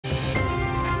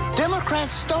Democrats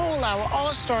stole our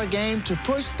All-Star game to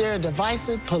push their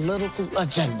divisive political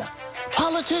agenda.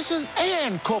 Politicians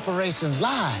and corporations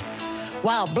lied,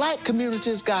 while black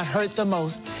communities got hurt the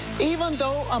most, even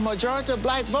though a majority of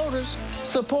black voters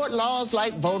support laws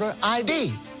like voter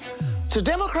ID. To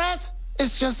Democrats,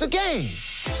 it's just a game,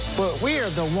 but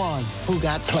we're the ones who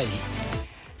got played.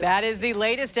 That is the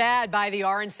latest ad by the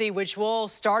RNC, which will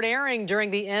start airing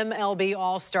during the MLB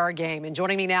All-Star Game. And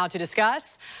joining me now to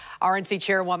discuss, RNC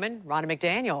Chairwoman Ronna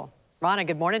McDaniel. Ronna,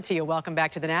 good morning to you. Welcome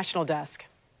back to the National Desk.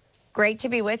 Great to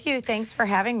be with you. Thanks for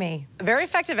having me. A very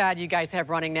effective ad you guys have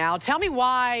running now. Tell me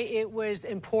why it was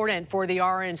important for the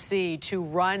RNC to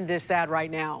run this ad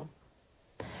right now.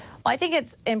 Well, I think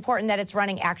it's important that it's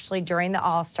running actually during the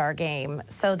All-Star Game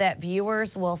so that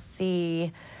viewers will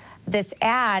see this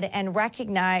ad and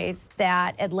recognize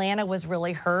that Atlanta was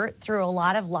really hurt through a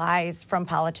lot of lies from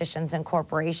politicians and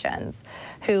corporations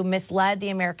who misled the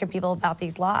American people about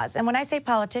these laws. And when I say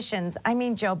politicians, I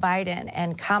mean Joe Biden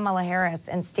and Kamala Harris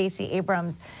and Stacey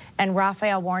Abrams and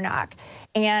Raphael Warnock.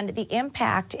 And the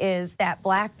impact is that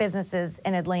black businesses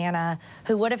in Atlanta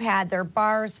who would have had their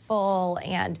bars full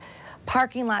and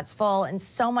parking lots full and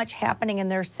so much happening in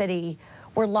their city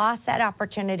were lost that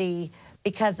opportunity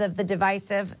because of the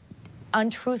divisive,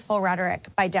 untruthful rhetoric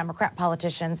by Democrat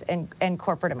politicians in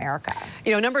corporate America.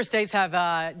 You know, a number of states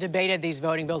have debated these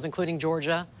voting bills, including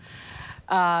Georgia.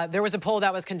 There was a poll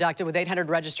that was conducted with 800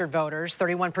 registered voters.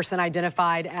 31%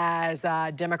 identified as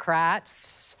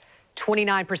Democrats,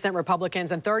 29%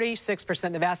 Republicans, and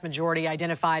 36%, the vast majority,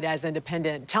 identified as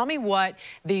independent. Tell me what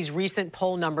these recent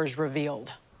poll numbers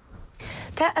revealed.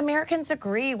 That Americans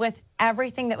agree with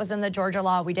everything that was in the Georgia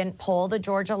law. We didn't poll the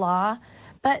Georgia law,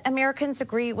 but Americans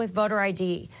agree with voter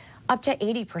ID up to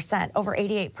 80%, over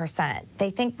 88%. They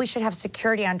think we should have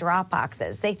security on drop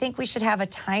boxes. They think we should have a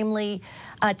timely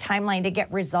timeline to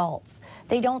get results.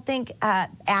 They don't think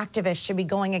activists should be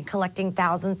going and collecting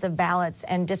thousands of ballots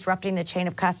and disrupting the chain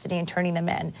of custody and turning them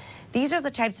in. These are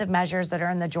the types of measures that are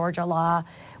in the Georgia law,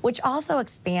 which also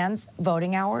expands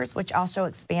voting hours, which also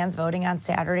expands voting on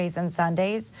Saturdays and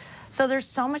Sundays. So there's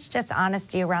so much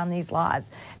dishonesty around these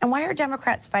laws. And why are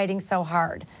Democrats fighting so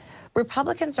hard?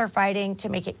 Republicans are fighting to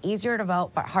make it easier to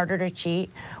vote but harder to cheat,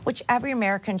 which every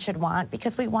American should want,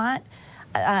 because we want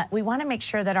to make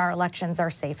sure that our elections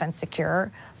are safe and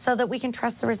secure so that we can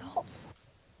trust the results.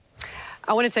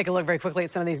 I want to take a look very quickly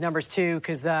at some of these numbers, too,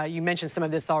 because you mentioned some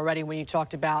of this already when you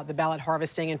talked about the ballot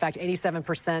harvesting. In fact,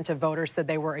 87% of voters said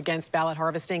they were against ballot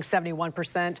harvesting.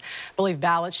 71% believe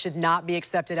ballots should not be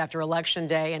accepted after Election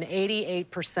Day. And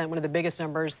 88%, one of the biggest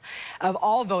numbers of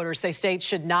all voters, say states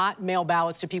should not mail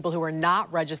ballots to people who are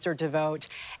not registered to vote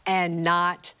and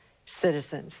not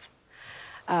citizens.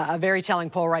 A very telling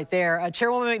poll right there.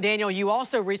 Chairwoman McDaniel, you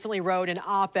also recently wrote an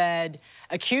op-ed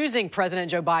accusing President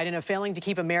Joe Biden of failing to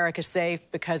keep America safe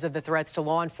because of the threats to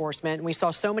law enforcement. We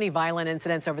saw so many violent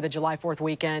incidents over the July 4th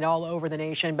weekend all over the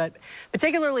nation, but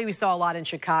particularly we saw a lot in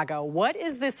Chicago. What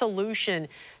is the solution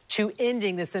to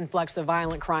ending this influx of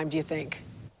violent crime, do you think?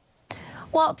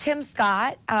 Well, Tim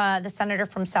Scott, the senator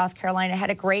from South Carolina,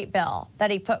 had a great bill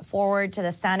that he put forward to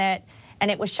the Senate, and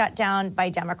it was shut down by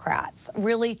Democrats.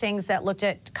 Really things that looked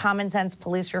at common sense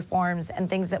police reforms and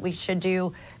things that we should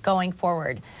do going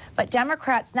forward. But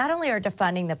Democrats not only are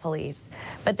defunding the police,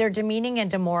 but they're demeaning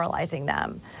and demoralizing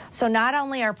them. So not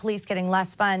only are police getting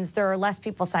less funds, there are less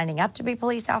people signing up to be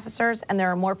police officers, and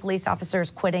there are more police officers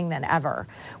quitting than ever,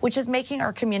 which is making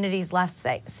our communities less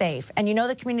safe. And you know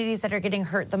the communities that are getting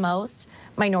hurt the most?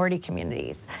 Minority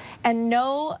communities. And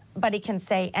nobody can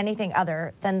say anything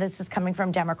other than this is coming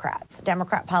from Democrats.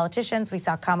 Democrat politicians, we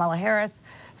saw Kamala Harris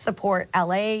support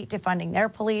LA defunding their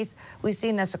police. We've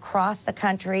seen this across the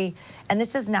country, and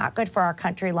this is not good for our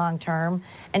country long term.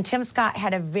 And Tim Scott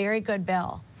had a very good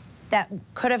bill that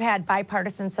could have had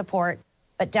bipartisan support,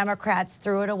 but Democrats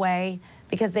threw it away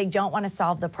because they don't want to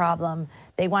solve the problem.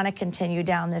 They want to continue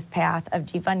down this path of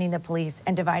defunding the police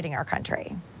and dividing our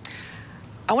country.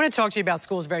 I want to talk to you about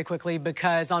schools very quickly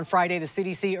because on Friday, the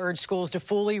CDC urged schools to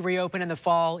fully reopen in the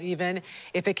fall, even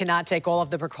if it cannot take all of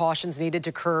the precautions needed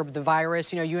to curb the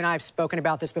virus. You know, you and I have spoken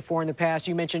about this before in the past.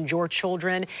 You mentioned your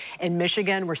children in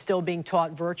Michigan were still being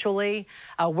taught virtually.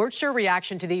 What's your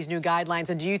reaction to these new guidelines?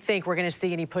 And do you think we're going to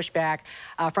see any pushback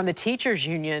from the teachers'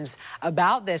 unions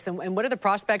about this? And what are the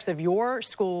prospects of your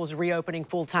schools reopening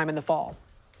full-time in the fall?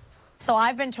 So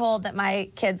I've been told that my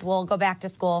kids will go back to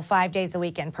school 5 days a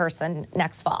week in person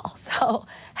next fall. So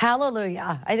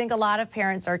hallelujah. I think a lot of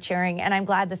parents are cheering, and I'm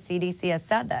glad the CDC has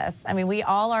said this. I mean, we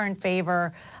all are in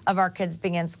favor of our kids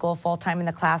being in school full-time in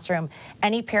the classroom.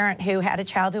 Any parent who had a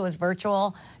child who was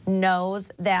virtual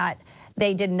knows that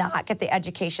They did not get the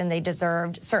education they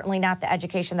deserved, certainly not the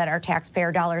education that our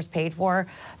taxpayer dollars paid for.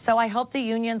 So I hope the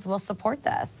unions will support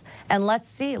this. And let's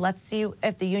see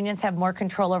if the unions have more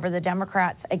control over the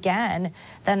Democrats again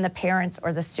than the parents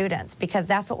or the students, because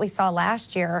that's what we saw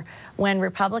last year when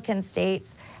Republican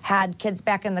states had kids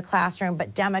back in the classroom,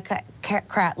 but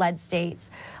Democrat-led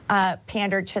states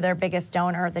pandered to their biggest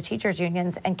donor, the teachers'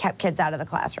 unions, and kept kids out of the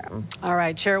classroom. All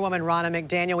right, Chairwoman Ronna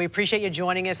McDaniel, we appreciate you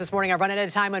joining us this morning. I've run out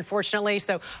of time, unfortunately,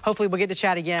 so hopefully we'll get to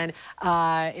chat again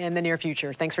in the near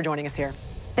future. Thanks for joining us here.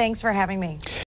 Thanks for having me.